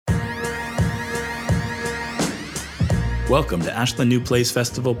Welcome to Ashland New Plays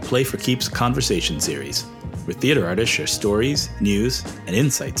Festival Play for Keeps Conversation Series, where theater artists share stories, news, and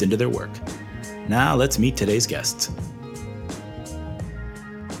insights into their work. Now let's meet today's guests.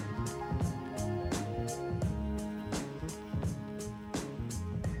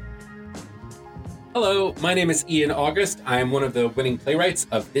 Hello, my name is Ian August. I am one of the winning playwrights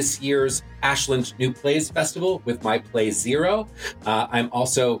of this year's Ashland New Plays Festival with my play Zero. I'm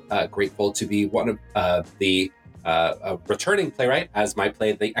also grateful to be one of the returning playwright, as my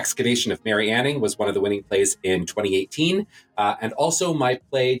play The Excavation of Mary Anning was one of the winning plays in 2018. And also my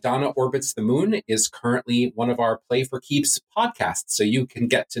play Donna Orbits the Moon is currently one of our Play for Keeps podcasts, so you can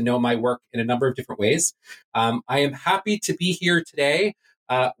get to know my work in a number of different ways. I am happy to be here today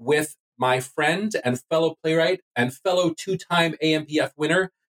with my friend and fellow playwright and fellow two-time AMPF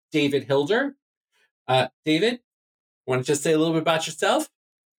winner, David Hilder. David, want to just say a little bit about yourself?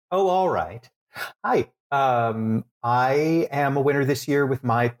 Oh, all right. Hi. I am a winner this year with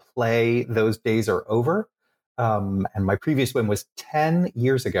my play Those Days Are Over. And my previous win was 10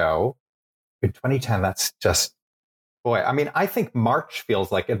 years ago. In 2010, that's just, boy, I mean, I think March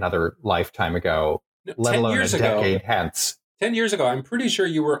feels like another lifetime ago, let alone a decade hence. 10 years ago, I'm pretty sure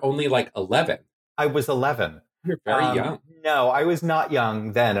you were only like 11. I was 11. You're very young. No, I was not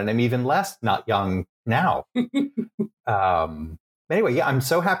young then, and I'm even less not young now. Anyway, yeah, I'm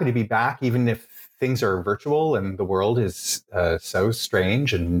so happy to be back, even if things are virtual and the world is so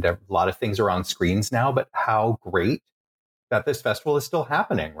strange and a lot of things are on screens now, but how great that this festival is still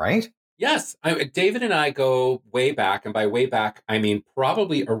happening, right? Yes. David and I go way back, and by way back, I mean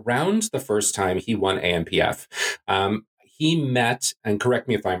probably around the first time he won AMPF. He met, and correct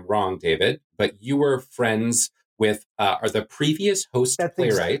me if I'm wrong, David, but you were friends with the previous host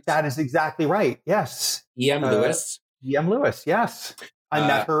playwright. That is exactly right. Yes. E.M. Lewis. E.M. Lewis, yes. I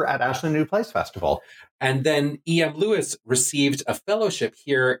met her at Ashland New Plays Festival. And then E.M. Lewis received a fellowship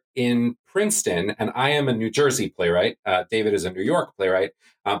here in Princeton, and I am a New Jersey playwright. David is a New York playwright.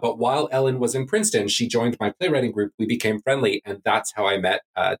 But while Ellen was in Princeton, she joined my playwriting group. We became friendly, and that's how I met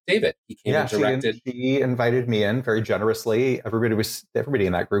David. He came and directed. She invited me in very generously. Everybody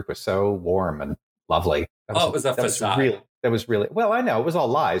in that group was so warm and lovely. It was a facade. That was really, well, I know it was all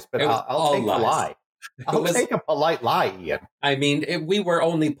lies, but I'll take the lie. I'll take a polite lie, Ian. I mean, we were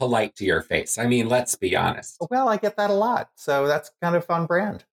only polite to your face. I mean, let's be honest. Well, I get that a lot, so that's kind of on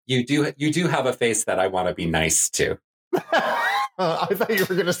brand. You do have a face that I want to be nice to. I thought you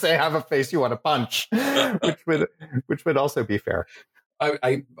were going to say have a face you want to punch, which would also be fair.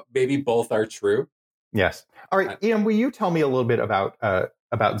 I maybe both are true. Yes. All right, Ian, will you tell me a little bit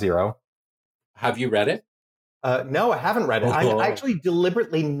about Zero? Have you read it? No, I haven't read it. I'm actually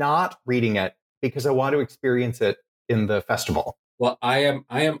deliberately not reading it because I want to experience it in the festival. Well, I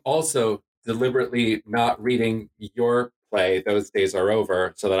am also deliberately not reading your play, Those Days Are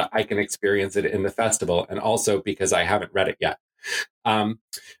Over, so that I can experience it in the festival, and also because I haven't read it yet.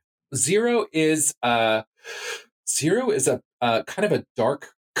 Zero is a kind of a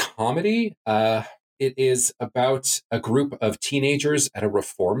dark comedy. It is about a group of teenagers at a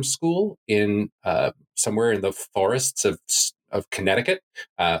reform school in somewhere in the forests of Connecticut,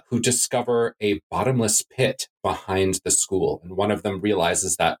 who discover a bottomless pit behind the school. And one of them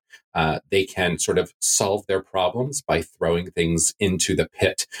realizes that they can sort of solve their problems by throwing things into the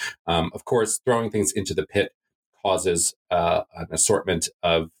pit. Of course, throwing things into the pit causes an assortment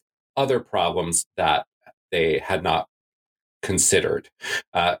of other problems that they had not considered.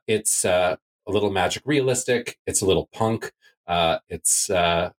 It's a little magic realistic. It's a little punk. It's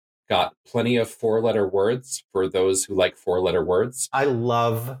got plenty of four-letter words for those who like four-letter words. I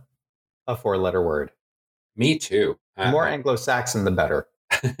love a four-letter word. Me too. The more Anglo-Saxon, the better.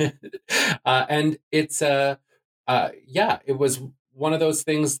 And it's, it was one of those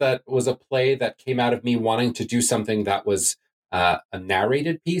things that was a play that came out of me wanting to do something that was a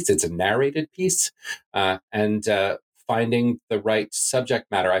narrated piece. It's a narrated piece. And finding the right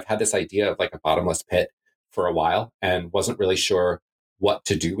subject matter. I've had this idea of like a bottomless pit for a while and wasn't really sure what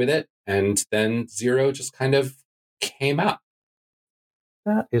to do with it. And then Zero just kind of came out.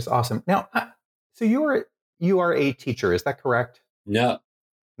 That is awesome. Now, so you are a teacher, is that correct? No,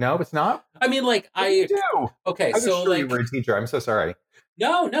 it's not. I mean, like I do. Okay, I was so sure you were a teacher. I'm so sorry.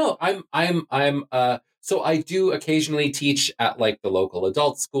 No. I'm. So I do occasionally teach at like the local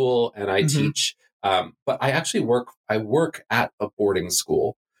adult school, and I teach. But I actually work at a boarding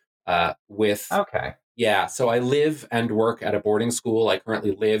school. With. Okay. Yeah, so I live and work at a boarding school. I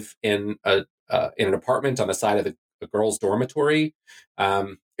currently live in an apartment on the side of the girls' dormitory.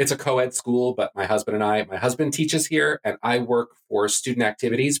 It's a co-ed school, but my husband teaches here, and I work for student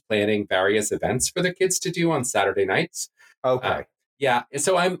activities, planning various events for the kids to do on Saturday nights. Okay. Yeah.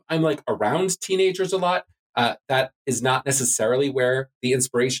 So I'm like around teenagers a lot. That is not necessarily where the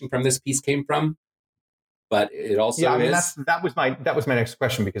inspiration from this piece came from, but it Yeah, also I mean is. that was my next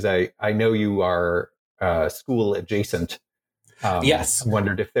question, because I know you are school adjacent. I Yes.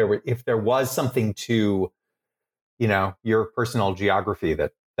 wondered if there was something to, your personal geography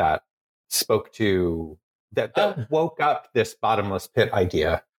that spoke to that woke up this bottomless pit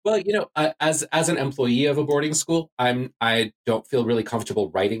idea. Well, as an employee of a boarding school, I don't feel really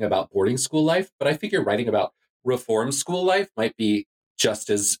comfortable writing about boarding school life, but I figure writing about reform school life might be just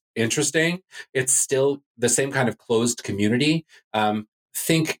as interesting. It's still the same kind of closed community.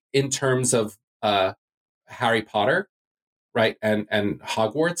 Think in terms of Harry Potter, right, and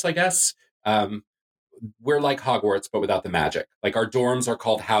Hogwarts, I guess. Um, we're like Hogwarts, but without the magic. Like our dorms are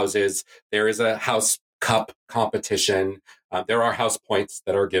called houses. There is a house cup competition. There are house points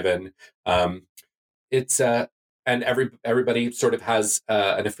that are given. Um, it's and everybody sort of has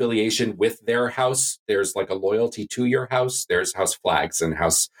an affiliation with their house. There's like a loyalty to your house. There's house flags and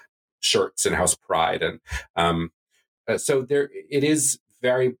house shirts and house pride, and so there it is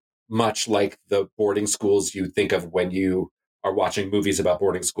very much like the boarding schools you think of when you are watching movies about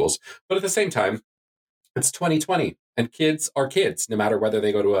boarding schools. But at the same time, it's 2020 and kids are kids, no matter whether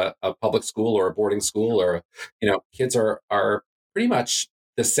they go to a public school or a boarding school, or, kids are pretty much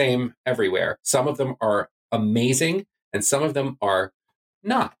the same everywhere. Some of them are amazing and some of them are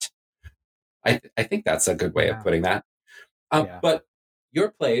not. I think that's a good way of Yeah. putting that. Yeah. But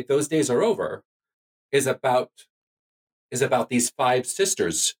your play, Those Days Are Over, is about these five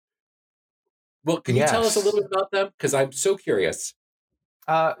sisters. Well, can you tell us a little Yes. bit about them? Because I'm so curious.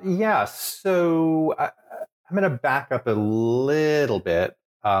 Yeah. So I'm going to back up a little bit.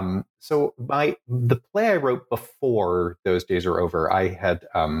 So the play I wrote before Those Days Are Over, I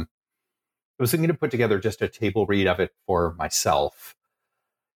was thinking to put together just a table read of it for myself,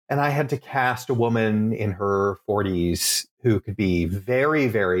 and I had to cast a woman in her 40s who could be very,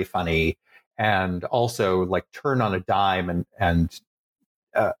 very funny, and also like turn on a dime and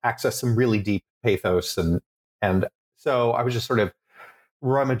access some really deep pathos, and so I was just sort of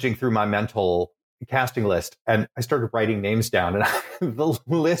rummaging through my mental casting list, and I started writing names down, and the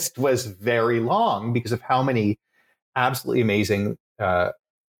list was very long because of how many absolutely amazing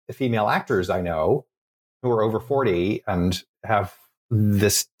female actors I know who are over 40 and have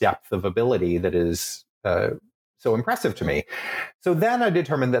this depth of ability that is so impressive to me. So then I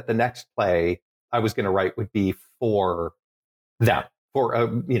determined that the next play I was going to write would be for them,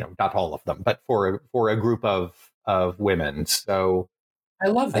 for not all of them, but for a group of women. So I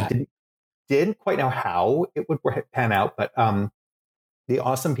love I that. didn't quite know how it would pan out, but the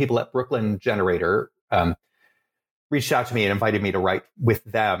awesome people at Brooklyn Generator reached out to me and invited me to write with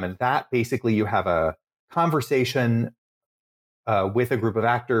them. And that basically, you have a conversation with a group of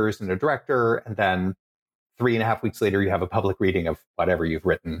actors and a director, and then 3.5 weeks later, you have a public reading of whatever you've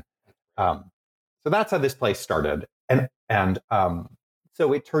written. So that's how this play started, and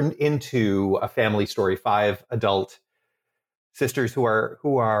so it turned into a family story. 5 adult sisters who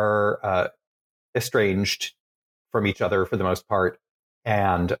are estranged from each other for the most part,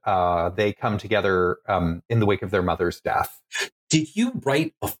 and they come together in the wake of their mother's death. Did you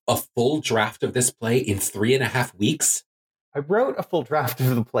write a full draft of this play in 3.5 weeks? I wrote a full draft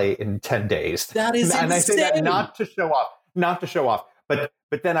of the play in 10 days. That is and insane. I say that not to show off, but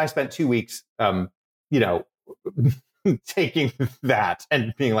then I spent 2 weeks, taking that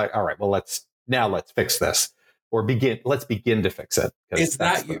and being like, all right, well, let's fix this, or let's begin to fix it. Is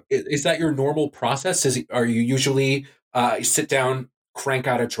that your normal process? Are you usually sit down, crank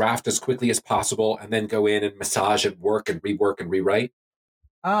out a draft as quickly as possible, and then go in and massage and work and rework and rewrite?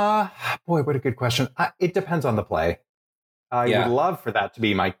 Boy, what a good question. It depends on the play. I would love for that to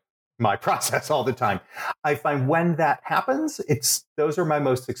be my process all the time. I find when that happens, those are my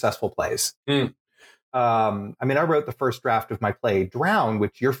most successful plays. I wrote the first draft of my play Drown,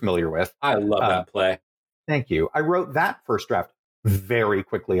 which you're familiar with. I love that play. Thank you. I wrote that first draft very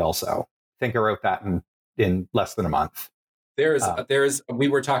quickly also. I think I wrote that in less than a month. We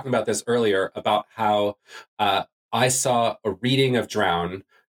were talking about this earlier about how I saw a reading of Drown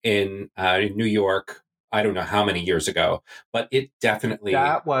in New York. I don't know how many years ago, but it definitely...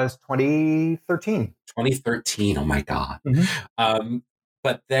 That was 2013. 2013, oh my God. Mm-hmm.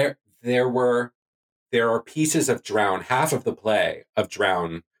 But there are pieces of Drown. Half of the play of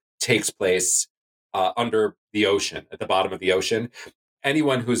Drown takes place under the ocean, at the bottom of the ocean.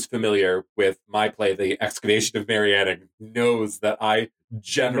 Anyone who's familiar with my play, The Excavation of Marianne, knows that I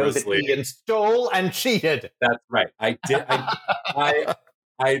generously... Ian stole and cheated. That's right. I did.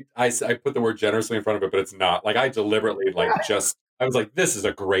 I put the word generously in front of it, but it's not. Like I deliberately I was like, this is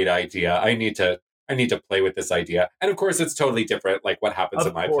a great idea. I need to play with this idea. And of course it's totally different. Like what happens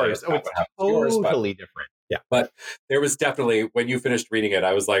in my play is not it's what happens in yours, totally different. Yeah. But there was definitely, when you finished reading it,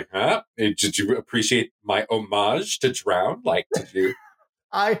 I was like, huh? Did you appreciate my homage to Drown? Like, did you?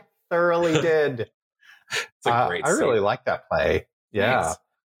 I thoroughly did. It's a great I really like that play. Yeah.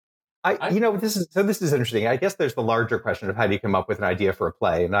 Nice. This is interesting. I guess there's the larger question of how do you come up with an idea for a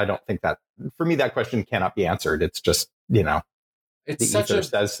play? And I don't think that, for me, that question cannot be answered. It's just, It's the ether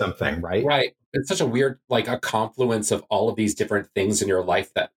says something, right? Right. It's such a weird, like a confluence of all of these different things in your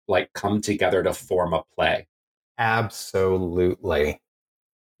life that like come together to form a play. Absolutely.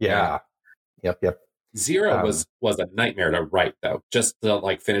 Yeah. Yep. Zero was a nightmare to write, though. Just to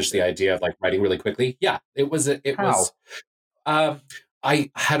like finish the idea of like writing really quickly. Yeah, it was.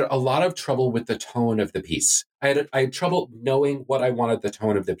 I had a lot of trouble with the tone of the piece. I had trouble knowing what I wanted the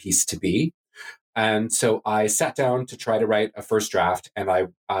tone of the piece to be, and so I sat down to try to write a first draft, and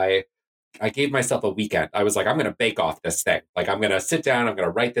I gave myself a weekend. I was like, I'm going to bake off this thing. Like I'm going to sit down. I'm going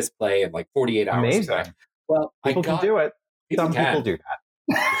to write this play in like 48 hours. Amazing. People can do it. Some people do that.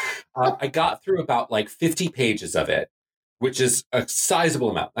 I got through about like 50 pages of it, which is a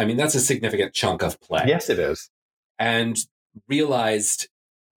sizable amount. I mean, that's a significant chunk of play. Yes, it is. And realized,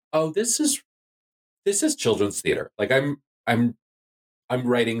 oh, this is children's theater. Like I'm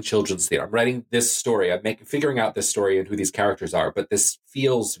writing children's theater. I'm writing this story. I'm figuring out this story and who these characters are. But this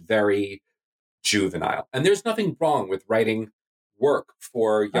feels very juvenile. And there's nothing wrong with writing work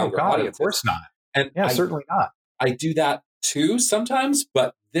for younger audiences. Of course not. And certainly not. I do that too sometimes,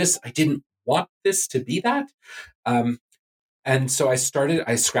 but I didn't want this to be that. And so I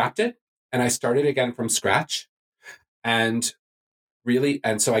scrapped it and I started again from scratch. And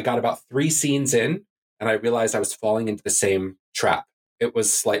so I got about 3 scenes in and I realized I was falling into the same trap. It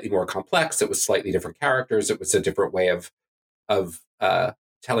was slightly more complex. It was slightly different characters. It was a different way of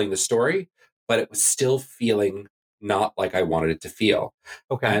telling the story, but it was still feeling not like I wanted it to feel.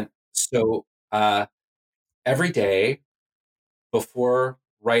 Okay. And so every day before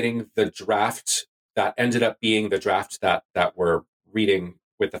writing the draft that ended up being the draft that we're reading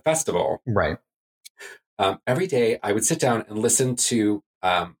with the festival, right? Every day I would sit down and listen to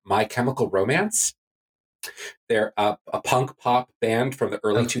My Chemical Romance. They're a punk pop band from the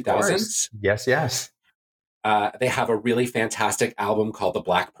early 2000s. Yes. They have a really fantastic album called The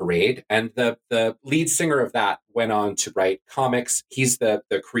Black Parade. And the lead singer of that went on to write comics. He's the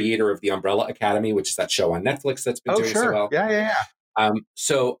creator of The Umbrella Academy, which is that show on Netflix that's been doing so well. Yeah.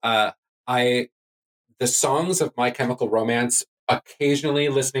 So the songs of My Chemical Romance, occasionally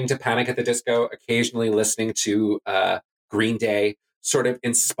listening to Panic at the Disco, occasionally listening to Green Day, sort of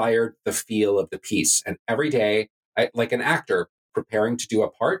inspired the feel of the piece. And every day, like an actor preparing to do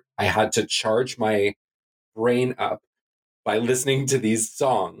a part, I had to charge my brain up by listening to these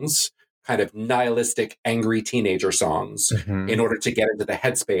songs, kind of nihilistic, angry teenager songs, in order to get into the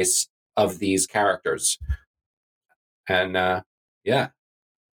headspace of these characters. And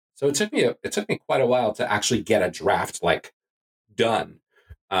so it took me quite a while to actually get a draft like done.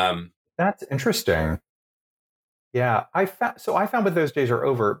 That's interesting. Yeah, I found with Those Days Are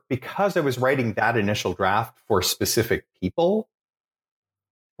Over, because I was writing that initial draft for specific people.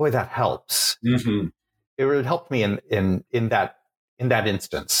 Boy, that helps. Mm-hmm. It really helped me in that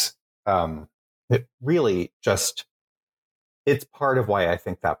instance. It really just, it's part of why I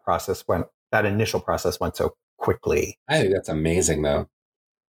think that initial process went so quickly. I think that's amazing, though.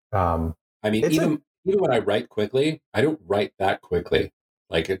 I mean, even when I write quickly, I don't write that quickly.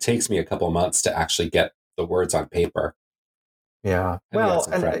 Like it takes me a couple of months to actually get the words on paper. Yeah. Well,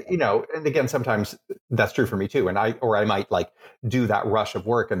 and again, sometimes that's true for me too. And I might like do that rush of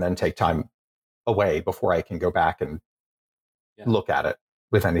work and then take time away before I can go back and look at it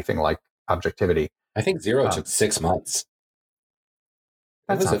with anything like objectivity. I think Zero took 6 months.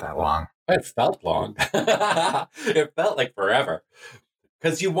 That's not that long. It felt long. It felt like forever.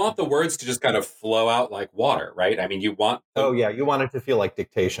 Because you want the words to just kind of flow out like water, right? I mean, you want... you want it to feel like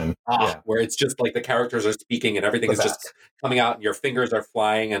dictation. Where it's just like the characters are speaking and everything is just coming out and your fingers are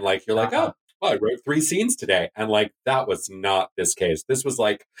flying and like, you're like, oh, I wrote 3 scenes today. And like, that was not this case. This was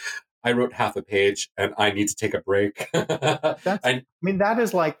like, I wrote half a page and I need to take a break. That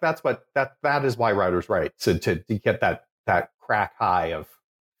is why writers write. So to get that crack high of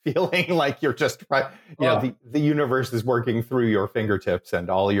feeling like you're just right, the universe is working through your fingertips and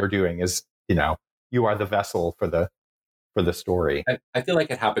all you're doing is, you are the vessel for the story. I feel like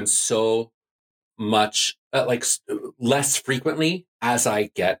it happens so much, less frequently as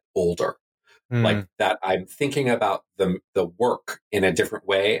I get older. like that I'm thinking about the work in a different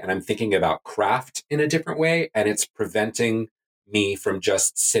way, and I'm thinking about craft in a different way, and it's preventing me from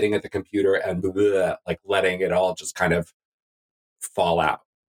just sitting at the computer and like letting it all just kind of fall out.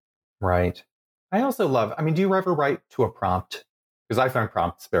 Right. I also love, I mean, do you ever write to a prompt? Because I find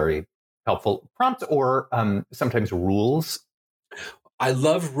prompts very helpful. Prompts or sometimes rules. I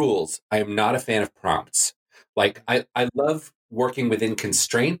love rules. I am not a fan of prompts. Like I love working within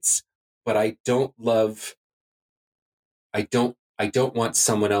constraints, but I don't want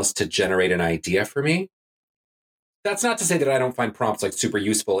someone else to generate an idea for me. That's not to say that I don't find prompts like super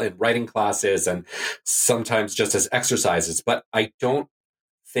useful in writing classes and sometimes just as exercises, but I don't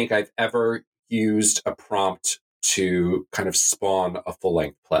think I've ever used a prompt to kind of spawn a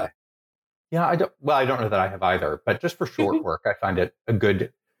full-length play. Yeah, I don't know that I have either, but just for short work, I find it a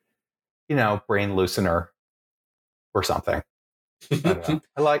good, brain loosener or something. I don't know.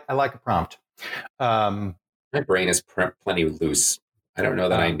 I like a prompt. My brain is plenty loose. I don't know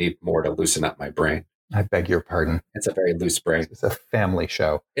that I need more to loosen up my brain. I beg your pardon. It's a very loose brain. It's a family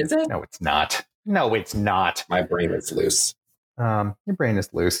show. Is it? No, it's not. No, it's not. My brain is loose. Your brain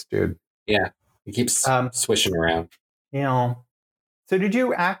is loose, dude. Yeah. It keeps swishing around. So did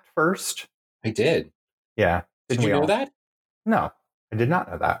you act first? I did. Yeah. Did you know that? No, I did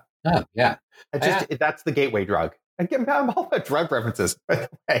not know that. Oh, yeah. That's the gateway drug. Again, I'm all about drug references, by the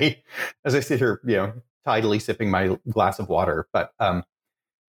way, as I sit here, tidily sipping my glass of water. But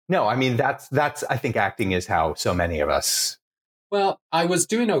no, I mean, that's I think acting is how so many of us. Well, I was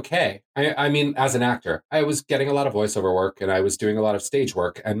doing okay. I mean, as an actor, I was getting a lot of voiceover work and I was doing a lot of stage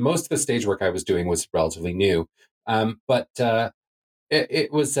work. And most of the stage work I was doing was relatively new. But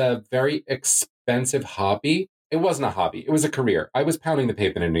it was a very expensive hobby. It wasn't a hobby. It was a career. I was pounding the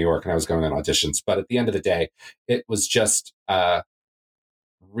pavement in New York and I was going on auditions. But at the end of the day, it was just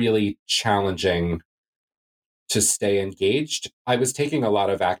really challenging to stay engaged. I was taking a lot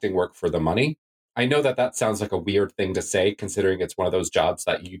of acting work for the money. I know that sounds like a weird thing to say, considering it's one of those jobs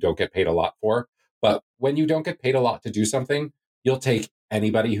that you don't get paid a lot for. But when you don't get paid a lot to do something, you'll take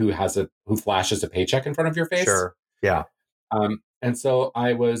anybody who flashes a paycheck in front of your face. Sure. Yeah. And so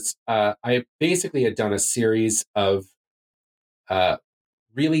I basically had done a series of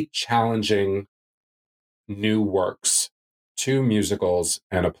really challenging new works, 2 musicals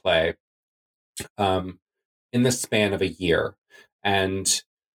and a play, in the span of a year. And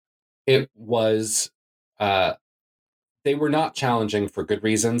it was, they were not challenging for good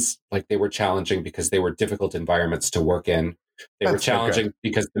reasons. Like they were challenging because they were difficult environments to work in. They were challenging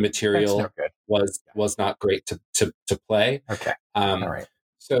because the material was not great to play. Okay. All right.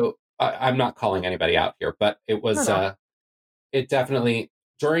 So I'm not calling anybody out here, but it was, it definitely,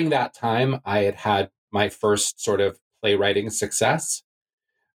 during that time, I had my first sort of playwriting success.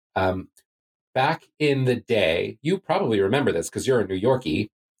 Back in the day, you probably remember this because you're a New Yorkie.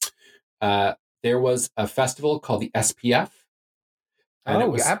 There was a festival called the SPF.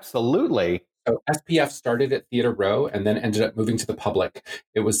 Absolutely. So SPF started at Theater Row and then ended up moving to the public.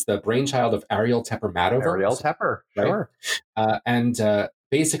 It was the brainchild of Ariel Tepper-Madover. Ariel Tepper, sure. Right? And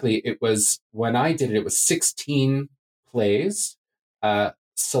basically, it was, when I did it, it was 16 plays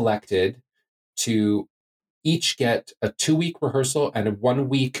selected to each get a 2-week rehearsal and a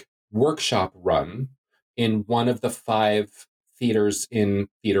 1-week workshop run in one of the 5 theaters in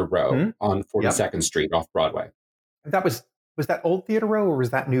Theater Row on 42nd Street off Broadway. Was that old Theater Row or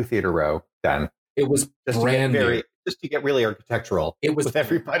was that new Theater Row then? It was brand new. Just to get really architectural. It was with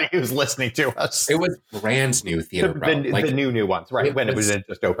everybody who's listening to us. It was brand new Theater Row. The new ones, right? When it was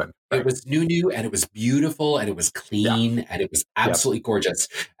just opened. Right. It was new and it was beautiful and it was clean and it was absolutely gorgeous.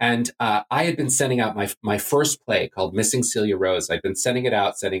 And I had been sending out my first play called Missing Celia Rose. I'd been sending it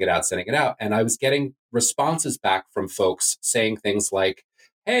out. And I was getting responses back from folks saying things like,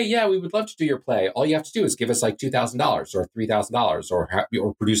 hey, yeah, we would love to do your play. All you have to do is give us like $2,000 or $3,000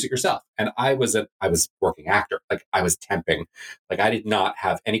 or produce it yourself. And I was working actor. Like I was temping. Like I did not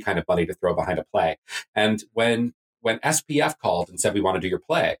have any kind of money to throw behind a play. And when SPF called and said, we want to do your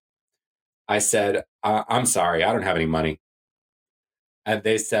play, I said, I'm sorry, I don't have any money. And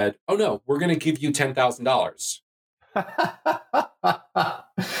they said, oh no, we're going to give you $10,000.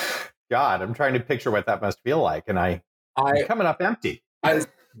 God, I'm trying to picture what that must feel like. And I'm coming up empty. I was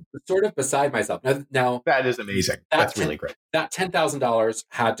sort of beside myself. Now that is amazing. That's really great. That $10,000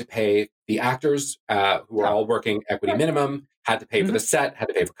 had to pay the actors who were all working equity minimum, had to pay for the set, had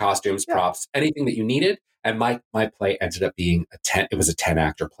to pay for costumes, props, anything that you needed. And my play ended up being it was a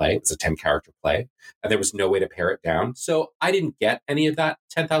 10-actor play. It was a 10-character play. And there was no way to pare it down. So I didn't get any of that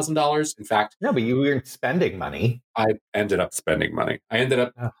 $10,000. In fact... No, but you weren't spending money. I ended up spending money. I ended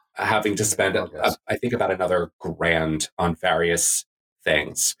up having to spend, I think, about another $1,000 on various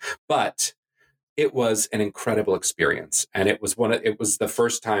things. But it was an incredible experience. And it was the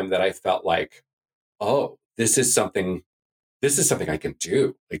first time that I felt like, oh, this is something I can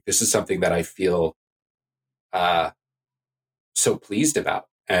do. Like, this is something that I feel so pleased about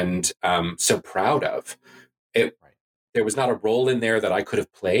and so proud of. There was not a role in there that I could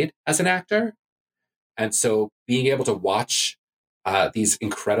have played as an actor. And so being able to watch these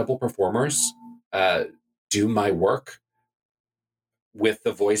incredible performers do my work with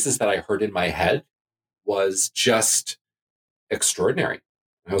the voices that I heard in my head was just extraordinary.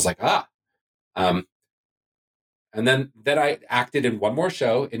 I was like, and then I acted in one more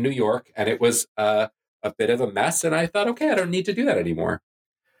show in New York, and it was a bit of a mess. And I thought, okay, I don't need to do that anymore.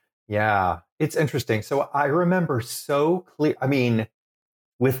 Yeah, it's interesting. So I remember so clear. I mean,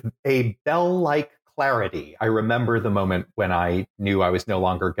 with a bell-like clarity, I remember the moment when I knew I was no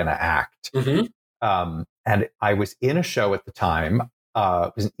longer going to act. Mm-hmm. And I was in a show at the time.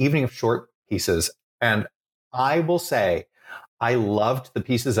 It was an evening of short pieces. And I will say, I loved the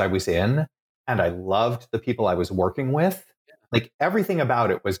pieces I was in, and I loved the people I was working with. Like, everything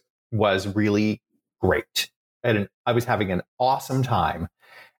about it was really great. And I was having an awesome time.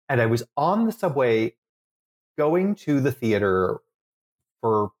 And I was on the subway going to the theater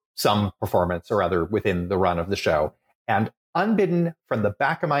for some performance or other within the run of the show. And unbidden, from the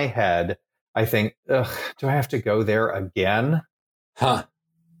back of my head, I think, ugh, do I have to go there again? Huh.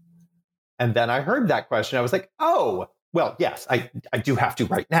 And then I heard that question. I was like, oh, well, yes, I do have to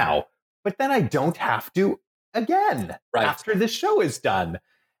right now. But then I don't have to again after this show is done.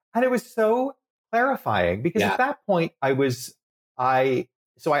 And it was so clarifying because at that point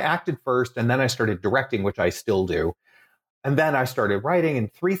so I acted first, and then I started directing, which I still do. And then I started writing,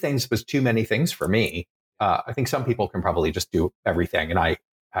 and 3 things was too many things for me. I think some people can probably just do everything, and I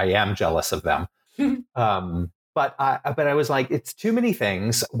am jealous of them. But I was like, it's too many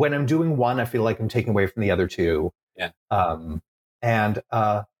things. When I'm doing one, I feel like I'm taking away from the other 2. Yeah.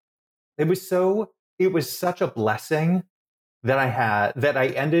 It was such a blessing that I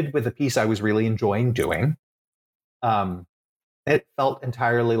ended with a piece I was really enjoying doing. It felt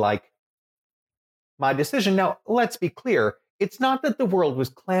entirely like my decision. Now, let's be clear. It's not that the world was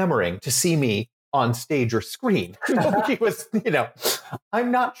clamoring to see me on stage or screen. It was, I'm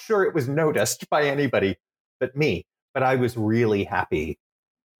not sure it was noticed by anybody but me, but I was really happy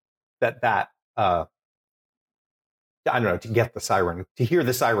that I don't know, to hear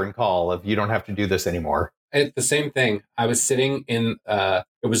the siren call of, you don't have to do this anymore. It's the same thing. I was sitting in, it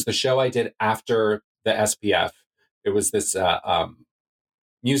was the show I did after the SPF. It was this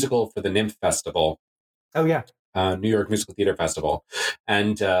musical for the NYMF Festival. Oh, yeah. New York Musical Theater Festival.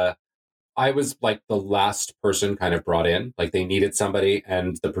 And I was like the last person kind of brought in. Like, they needed somebody,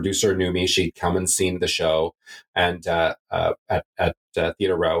 and the producer knew me. She'd come and seen the show and at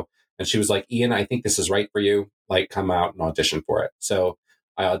Theater Row. And she was like, Ian, I think this is right for you. Like, come out and audition for it. So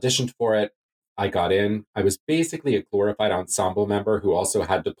I auditioned for it. I got in. I was basically a glorified ensemble member who also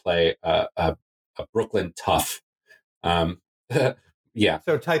had to play a Brooklyn tough. Yeah.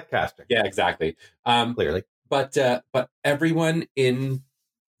 So typecasting. Yeah, exactly. Clearly. But everyone in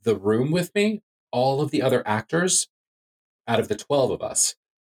the room with me, all of the other actors, out of the 12 of us,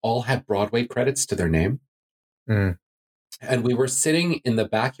 all had Broadway credits to their name. Mm. And we were sitting in the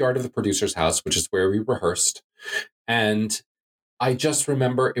backyard of the producer's house, which is where we rehearsed. And I just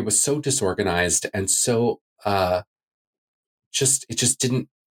remember it was so disorganized and so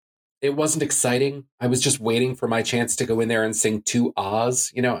it wasn't exciting. I was just waiting for my chance to go in there and sing 2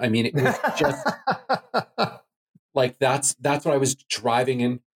 Ahs. I mean, it was just like, that's what I was driving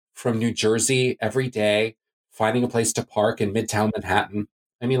in from New Jersey every day, finding a place to park in Midtown Manhattan.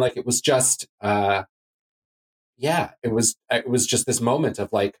 I mean, like, it was just, it was just this moment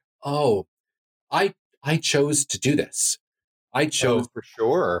of like, oh, I chose to do this. I chose for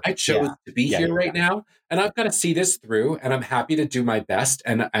sure. I chose to be here right now, and I've got to see this through, and I'm happy to do my best,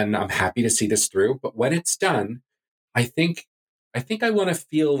 and I'm happy to see this through. But when it's done, I think I want to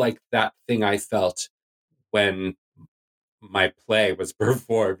feel like that thing I felt when my play was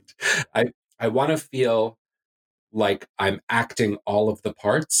performed. I want to feel like I'm acting all of the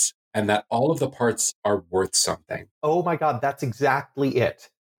parts, and that all of the parts are worth something. Oh my God, that's exactly it.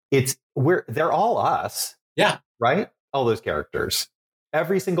 They're all us. Yeah. Right? All those characters.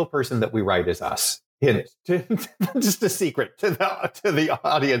 Every single person that we write is us. Just a secret to the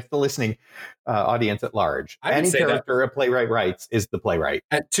audience, the listening audience at large. Any character a playwright writes is the playwright.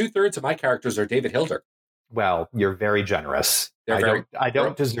 And 2/3 of my characters are David Hilder. Well, you're very generous. I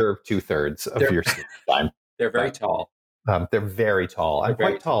don't deserve 2/3 of your time. They're very tall. They're very tall. I'm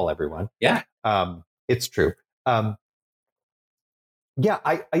quite tall, everyone. Yeah. It's true. Yeah,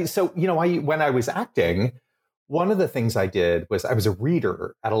 when I was acting, one of the things I did was I was a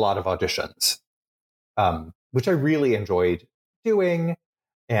reader at a lot of auditions, which I really enjoyed doing.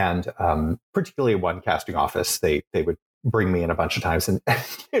 And particularly in one casting office, they would bring me in a bunch of times and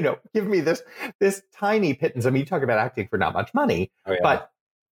give me this tiny pittance. I mean, you talk about acting for not much money, Oh, yeah.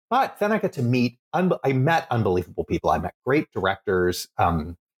 but then I got to meet. I met unbelievable people. I met great directors.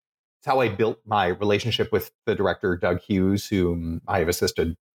 It's how I built my relationship with the director, Doug Hughes, whom I have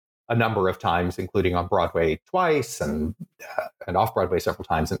assisted a number of times, including on Broadway twice and off Broadway several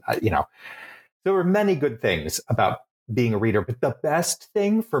times. And, there were many good things about being a reader. But the best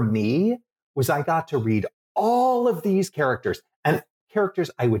thing for me was I got to read all of these characters, and characters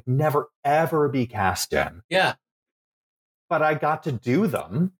I would never, ever be cast in. Yeah. But I got to do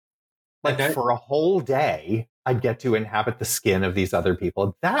them for a whole day. I'd get to inhabit the skin of these other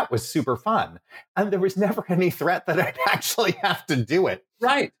people. That was super fun. And there was never any threat that I'd actually have to do it.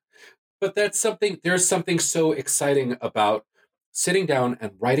 Right. But there's something so exciting about sitting down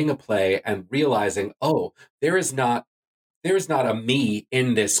and writing a play and realizing, oh, there is not a me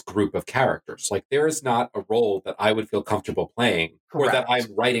in this group of characters. Like, there is not a role that I would feel comfortable playing. Correct. Or that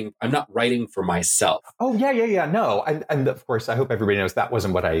I'm not writing for myself. Oh, yeah. No. And of course, I hope everybody knows that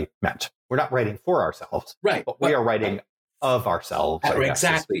wasn't what I meant. We're not writing for ourselves. Right. But we are writing of ourselves.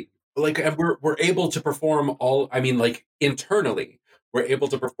 Exactly. Like, and we're able to perform internally, we're able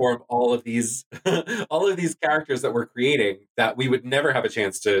to perform all of these characters that we're creating that we would never have a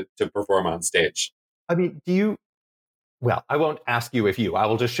chance to perform on stage. I mean, well, I won't ask you I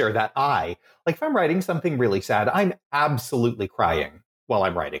will just share that if I'm writing something really sad, I'm absolutely crying while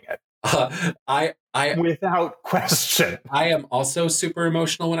I'm writing it. I without question. I am also super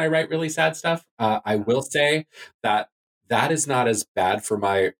emotional when I write really sad stuff. I will say that is not as bad for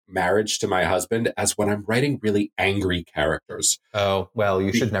my marriage to my husband as when I'm writing really angry characters. Oh, well,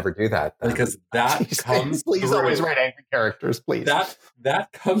 you should never do that then. Because that comes please through. Always write angry characters, please.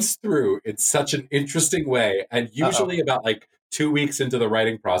 That comes through in such an interesting way. And usually about 2 weeks into the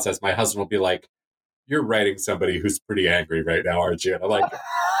writing process, my husband will be like, "You're writing somebody who's pretty angry right now, aren't you?" And I'm like,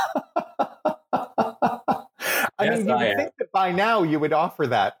 I mean, you would think that by now you would offer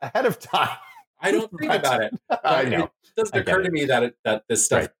that ahead of time. I don't think about it. I know. It doesn't occur to me that this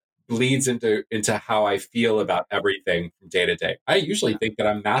stuff bleeds into how I feel about everything from day to day. I usually think that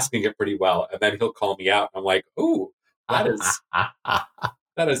I'm masking it pretty well, and then he'll call me out. And I'm like, "Ooh, that is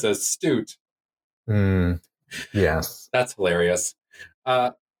astute." Yes, that's hilarious.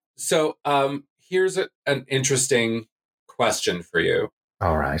 So here's an interesting question for you.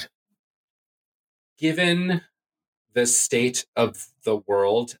 All right. Given the state of the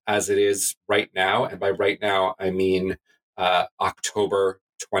world as it is right now, and by right now, I mean October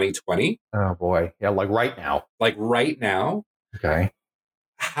 2020. Oh, boy. Yeah, right now. Right now. Okay.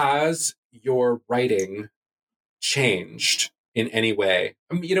 Has your writing changed in any way?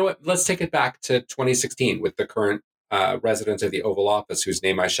 You know what? Let's take it back to 2016 with the current resident of the Oval Office, whose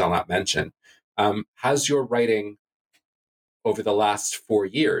name I shall not mention. Has your writing over the last 4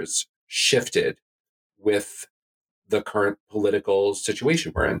 years shifted with the current political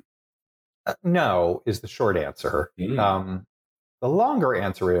situation we're in? No, is the short answer. The longer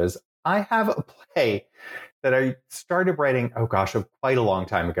answer is I have a play that I started writing, quite a long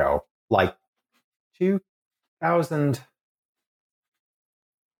time ago,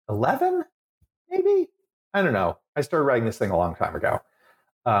 2011, maybe? I don't know. I started writing this thing a long time ago.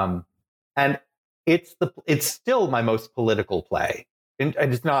 And it's still my most political play. And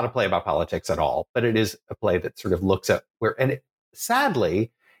it's not a play about politics at all, but it is a play that sort of looks at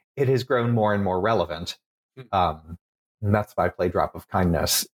sadly, it has grown more and more relevant. And that's my play Drop of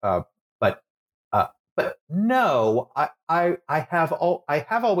Kindness. But no, I have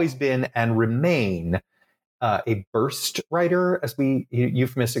always been and remain a burst writer, as we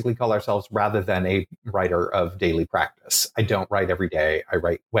euphemistically call ourselves, rather than a writer of daily practice. I don't write every day. I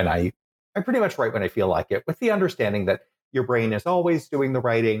write I pretty much write when I feel like it, with the understanding that your brain is always doing the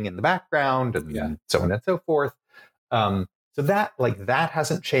writing in the background and so on and so forth. So that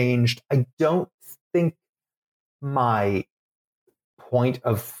hasn't changed. I don't think my points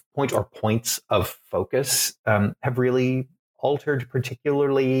of focus have really altered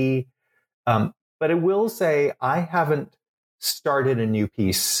particularly. But I will say I haven't started a new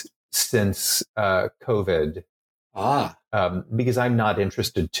piece since COVID. Because I'm not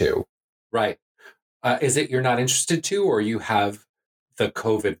interested to. Right. Is it you're not interested to, or you have the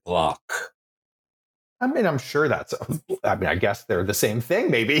COVID block? I mean, I'm sure I guess they're the same thing,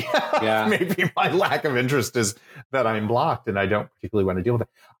 maybe. Yeah. Maybe my lack of interest is that I'm blocked and I don't particularly want to deal with it.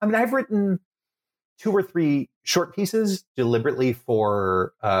 I mean, I've written 2 or 3 short pieces deliberately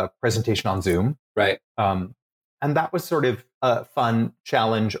for a presentation on Zoom. Right. And that was sort of a fun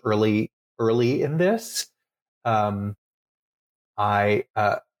challenge early in this. I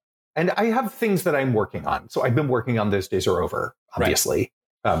have things that I'm working on. So I've been working on Those Days Are Over, obviously,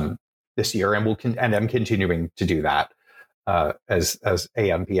 this year, and I'm continuing to do that as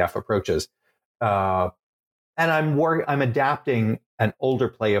AMPF approaches. And I'm adapting an older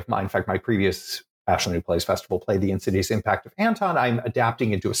play of mine. In fact, my previous National New Plays Festival play, The Insidious Impact of Anton, I'm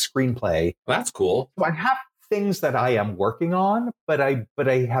adapting into a screenplay. Well, that's cool. So I have things that I am working on, but I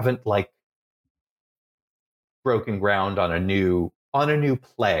haven't like broken ground on a new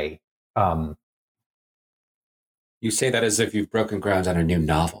play. You say that as if you've broken ground on a new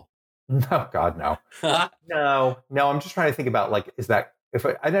novel. No, God, no. No. I'm just trying to think about like, is that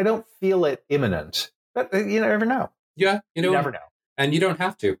and I don't feel it imminent, but you never know. Yeah, you never know, and you don't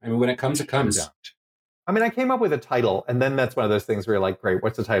have to. I mean, when it comes, it comes. I mean, I came up with a title, and then that's one of those things where you're like, great,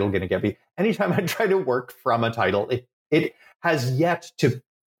 what's the title going to get me? Anytime I try to work from a title, it has yet to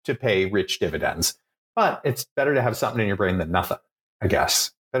pay rich dividends. But it's better to have something in your brain than nothing, I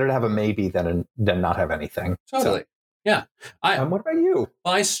guess. Better to have a maybe than not have anything. Totally. So, yeah. What about you?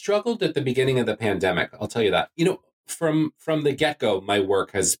 Well, I struggled at the beginning of the pandemic. I'll tell you that. You know, from the get-go, my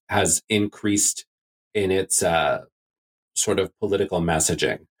work has increased in its sort of political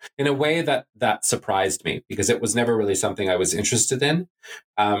messaging in a way that surprised me, because it was never really something I was interested in.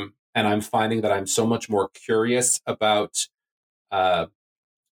 And I'm finding that I'm so much more curious about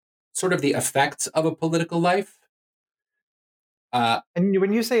sort of the effects of a political life. And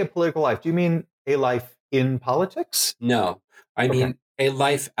when you say a political life, do you mean a life in politics? No, I mean a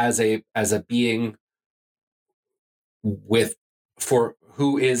life as a being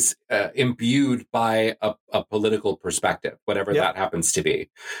who is imbued by a political perspective, whatever that happens to be.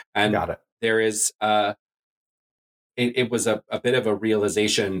 And got it. There is it was a bit of a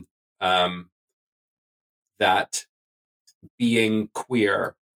realization that being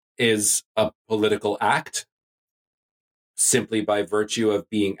queer is a political act simply by virtue of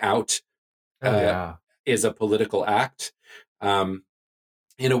being out. Is a political act in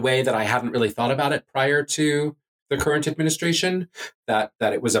a way that I hadn't really thought about it prior to the current administration, that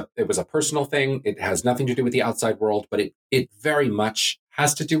it was a personal thing. It has nothing to do with the outside world, but it very much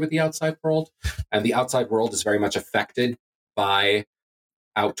has to do with the outside world. And the outside world is very much affected by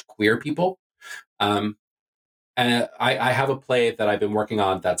out queer people. And I have a play that I've been working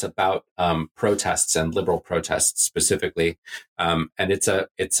on that's about protests and liberal protests specifically. And it's a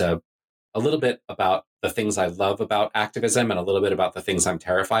little bit about the things I love about activism and a little bit about the things I'm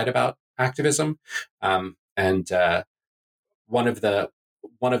terrified about activism. And one of the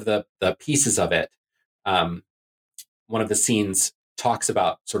pieces of it, one of the scenes talks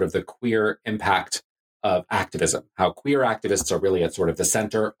about sort of the queer impact of activism, how queer activists are really at sort of the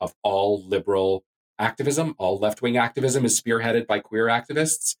center of all liberal activism. All left-wing activism is spearheaded by queer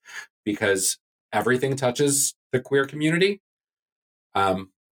activists because everything touches the queer community.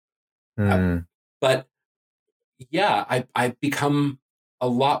 But yeah, I've become a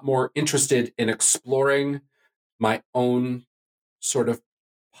lot more interested in exploring my own sort of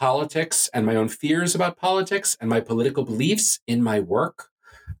politics and my own fears about politics and my political beliefs in my work.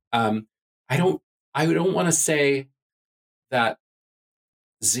 I don't want to say that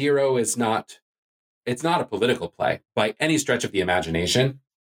Zero is not a political play by any stretch of the imagination.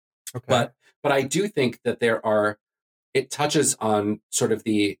 Okay. But I do think that it touches on sort of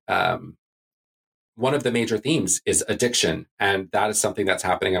the one of the major themes is addiction, and that is something that's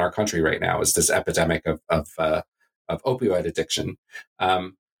happening in our country right now. Is this epidemic of opioid addiction?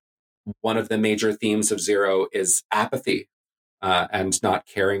 One of the major themes of Zero is apathy and not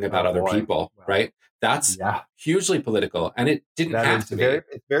caring about other people. Wow. Right? That's hugely political, and it didn't have to be.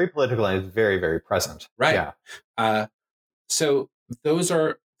 It's very political, and it's very, very present. Right. Yeah. So those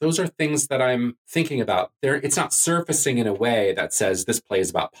are things that I'm thinking about. It's not surfacing in a way that says this play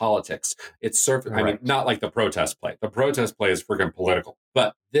is about politics. It's I mean, not like the protest play. The protest play is freaking political.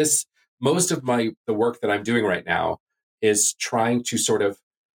 But most of the work that I'm doing right now is trying to sort of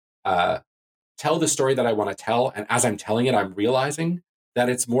tell the story that I want to tell. And as I'm telling it, I'm realizing that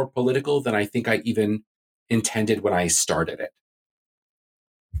it's more political than I think I even intended when I started it.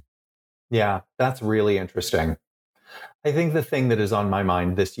 Yeah, that's really interesting. I think the thing that is on my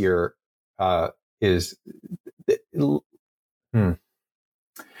mind this year is, if I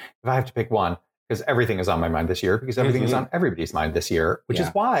have to pick one, because everything is on my mind this year, because everything is on everybody's mind this year, which is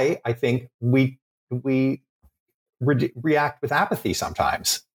why I think we we react with apathy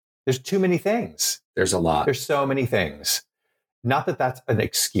sometimes. There's too many things. There's a lot. There's so many things. Not that that's an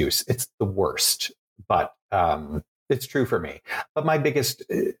excuse. It's the worst, but it's true for me. But my biggest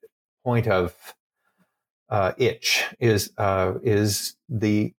point of itch is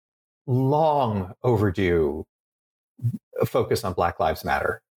the long overdue focus on Black Lives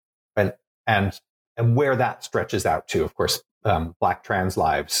Matter, and where that stretches out to, of course, Black trans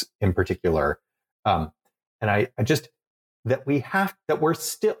lives in particular. And I just that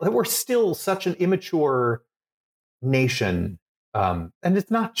we're still such an immature nation, and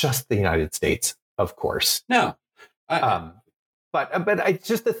it's not just the United States, of course. No, but it's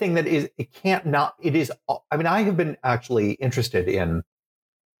just the thing that is it can't not it is. I mean, I have been actually interested in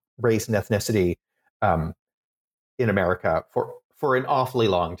race and ethnicity in America for an awfully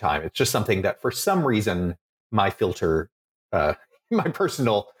long time. It's just something that, for some reason, my filter, my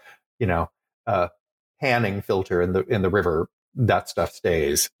personal, panning filter in the river, that stuff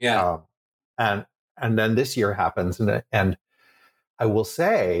stays. Yeah. And then this year happens, and I will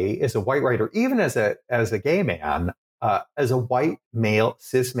say, as a white writer, even as a gay man, as a white male,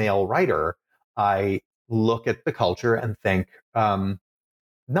 cis male writer, I look at the culture and think,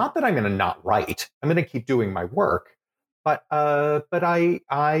 not that I'm going to not write. I'm going to keep doing my work, but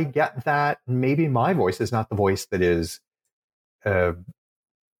I get that maybe my voice is not the voice that is I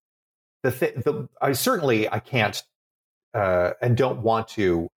can't and don't want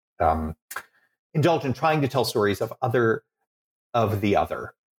to indulge in trying to tell stories of the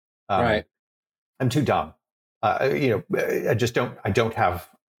other. Right. I'm too dumb. I don't have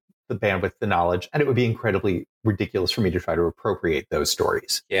the bandwidth, the knowledge, and it would be incredibly ridiculous for me to try to appropriate those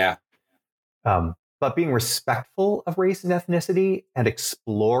stories. Yeah. But being respectful of race and ethnicity and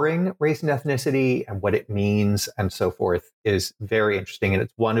exploring race and ethnicity and what it means and so forth is very interesting. And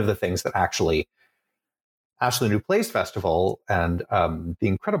it's one of the things that actually Ashland New Plays Festival and the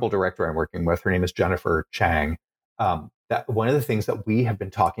incredible director I'm working with, her name is Jennifer Chang, that one of the things that we have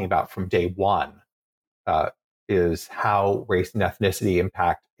been talking about from day one is how race and ethnicity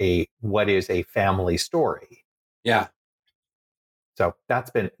impact what is a family story. Yeah. So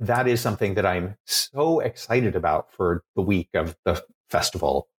that is something that I'm so excited about for the week of the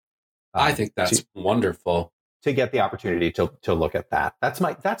festival. I think that's wonderful to get the opportunity to look at that. That's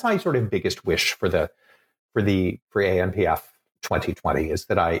my sort of biggest wish for ANPF 2020 is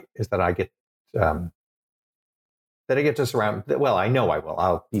that I get to surround. Well, I know I will.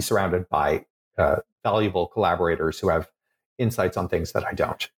 I'll be surrounded by valuable collaborators who have insights on things that I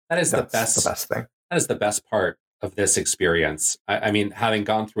don't. That's the best thing. That is the best part of this experience. I mean, having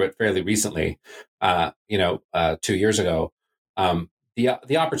gone through it fairly recently, 2 years ago,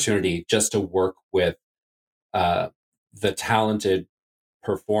 the opportunity just to work with the talented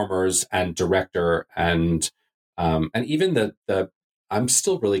performers and director and even the I'm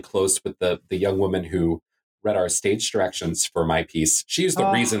still really close with the young woman who read our stage directions for my piece. She's the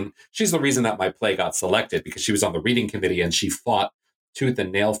reason that my play got selected, because she was on the reading committee and she fought tooth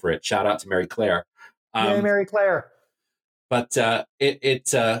and nail for it. Shout out to Mary Claire. Yay, Mary Claire. But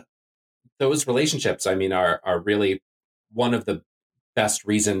those relationships, I mean, are really one of the best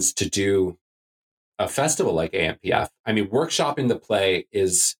reasons to do a festival like ANPF. I mean, workshopping the play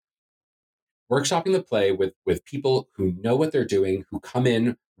with people who know what they're doing, who come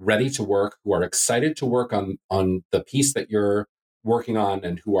in ready to work, who are excited to work on the piece that you're working on,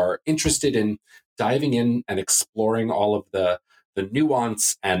 and who are interested in diving in and exploring all of the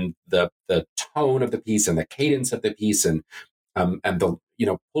nuance and the tone of the piece and the cadence of the piece and the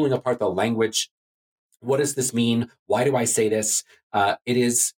pulling apart the language. What does this mean? Why do I say this? It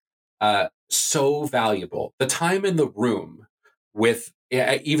is so valuable. The time in the room with,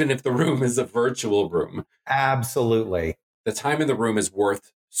 even if the room is a virtual room. Absolutely. The time in the room is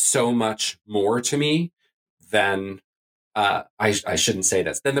worth so much more to me than, I shouldn't say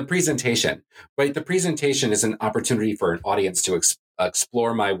this, than the presentation. Right? The presentation is an opportunity for an audience to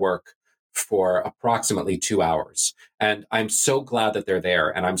explore my work for approximately 2 hours. And I'm so glad that they're there.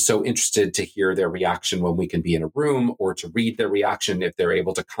 And I'm so interested to hear their reaction when we can be in a room, or to read their reaction if they're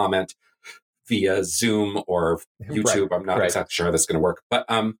able to comment via Zoom or YouTube. Right, I'm not exactly sure how this is going to work.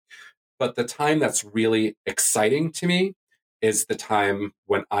 But the time that's really exciting to me is the time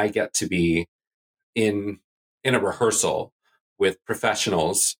when I get to be in a rehearsal with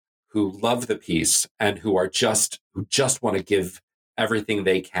professionals who love the piece and who just want to give everything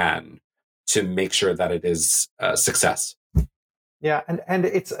they can to make sure that it is a success. Yeah, and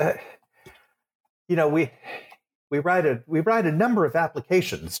it's we write a number of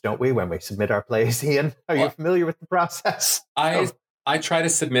applications, don't we, when we submit our plays? Ian, are you familiar with the process? I try to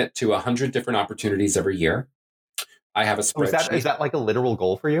submit to 100 different opportunities every year. I have a spreadsheet. Is that like a literal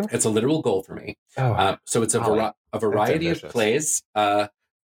goal for you? It's a literal goal for me. So it's a variety of plays.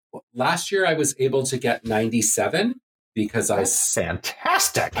 Last year I was able to get 97 because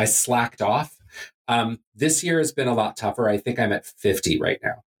fantastic. I slacked off. This year has been a lot tougher. I think I'm at 50 right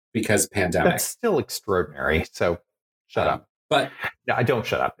now because pandemic. That's still extraordinary. So shut up. But no, I don't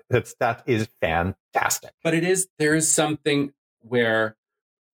shut up. That is fantastic. But there is something where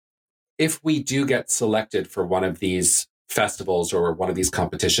if we do get selected for one of these festivals or one of these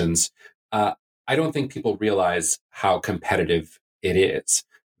competitions, I don't think people realize how competitive it is.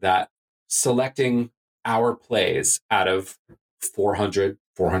 That selecting our plays out of 400,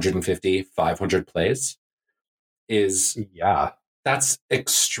 450, 500 plays that's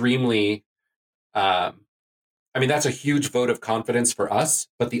extremely, that's a huge vote of confidence for us,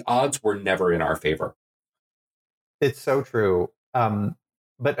 but the odds were never in our favor. It's so true.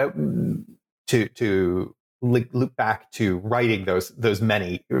 But to loop back to writing those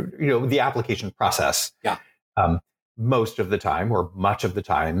many, the application process. Yeah. Most of the time, or much of the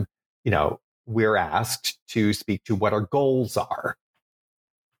time, we're asked to speak to what our goals are.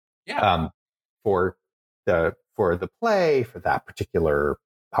 Yeah. For the play, for that particular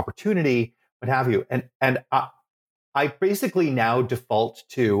opportunity, what have you, and I basically now default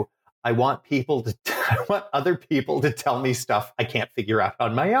to I want other people to tell me stuff I can't figure out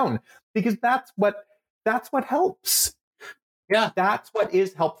on my own, because that's what helps. Yeah, that's what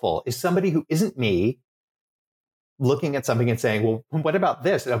is helpful. Is somebody who isn't me looking at something and saying, "Well, what about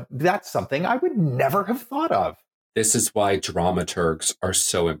this?" That's something I would never have thought of. This is why dramaturgs are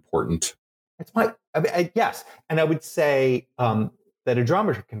so important. It's yes, and I would say that a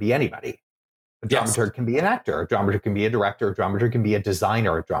dramaturg can be anybody. A dramaturg can be an actor. A dramaturg can be a director. A dramaturg can be a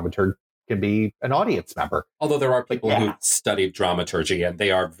designer. A dramaturg can be an audience member. Although there are people who studied dramaturgy and they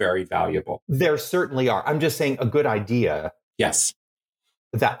are very valuable. There certainly are. I'm just saying a good idea. Yes.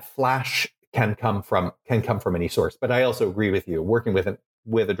 That flash can come from any source. But I also agree with you. Working with a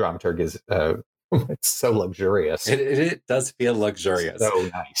dramaturg is it's so luxurious. It does feel luxurious.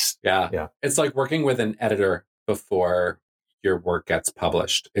 So nice. Yeah. It's like working with an editor before your work gets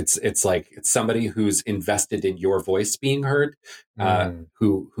published. It's like it's somebody who's invested in your voice being heard,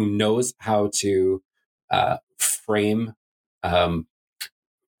 who knows how to frame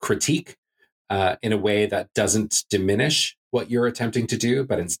critique in a way that doesn't diminish what you're attempting to do,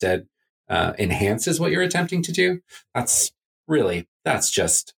 but instead enhances what you're attempting to do. That's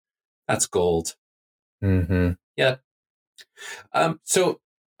gold. Mm-hmm. Yeah. So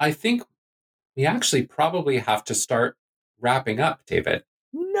I think we actually probably have to start wrapping up, David.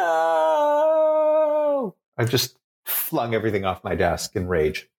 No! I've just flung everything off my desk in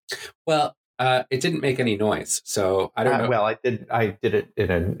rage. Well, it didn't make any noise, so I don't know. Well, I did it in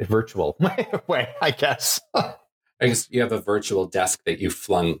a virtual way, I guess. I guess you have a virtual desk that you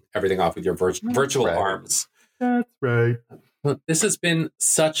flung everything off with your virtual arms. That's right. Well, this has been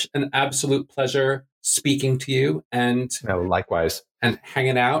such an absolute pleasure speaking to you, and likewise, and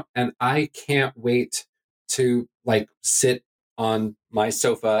hanging out. And I can't wait to sit on my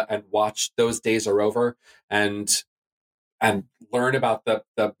sofa and watch Those Days Are Over and learn about the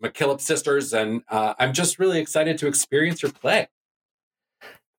McKillop sisters. And I'm just really excited to experience your play.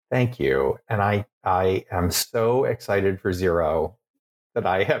 Thank you. And I am so excited for Zero that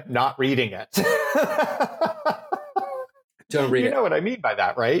I am not reading it. Don't read it. You know what I mean by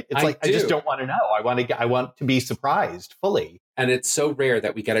that, right? It's I just don't want to know. I want to be surprised fully. And it's so rare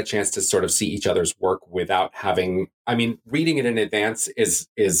that we get a chance to sort of see each other's work without having, reading it in advance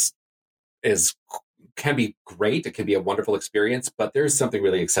can be great. It can be a wonderful experience, but there's something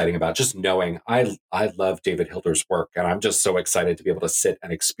really exciting about just knowing I love David Hilder's work. And I'm just so excited to be able to sit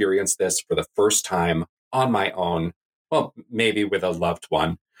and experience this for the first time on my own. Well, maybe with a loved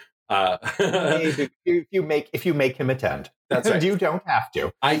one. If you make him attend. That's right. You don't have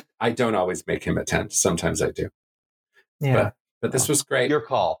to. I don't always make him attend. Sometimes I do. Yeah. But this was great. Your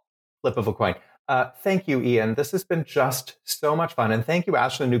call. Flip of a coin. Thank you, Ian. This has been just so much fun. And thank you,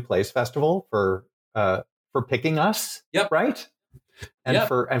 Ashland New Plays Festival, for picking us. Yep. Right? And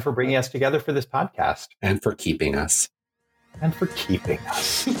for bringing us together for this podcast. And for keeping us.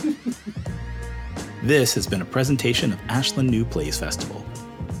 This has been a presentation of Ashland New Plays Festival.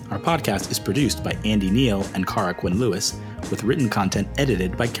 Our podcast is produced by Andy Neal and Cara Quinn Lewis, with written content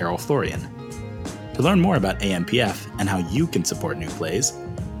edited by Carol Florian. To learn more about AMPF and how you can support New Plays,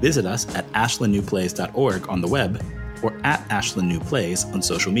 visit us at ashlandnewplays.org on the web or at Ashland New Plays on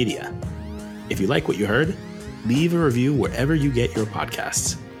social media. If you like what you heard, leave a review wherever you get your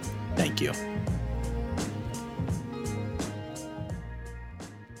podcasts. Thank you.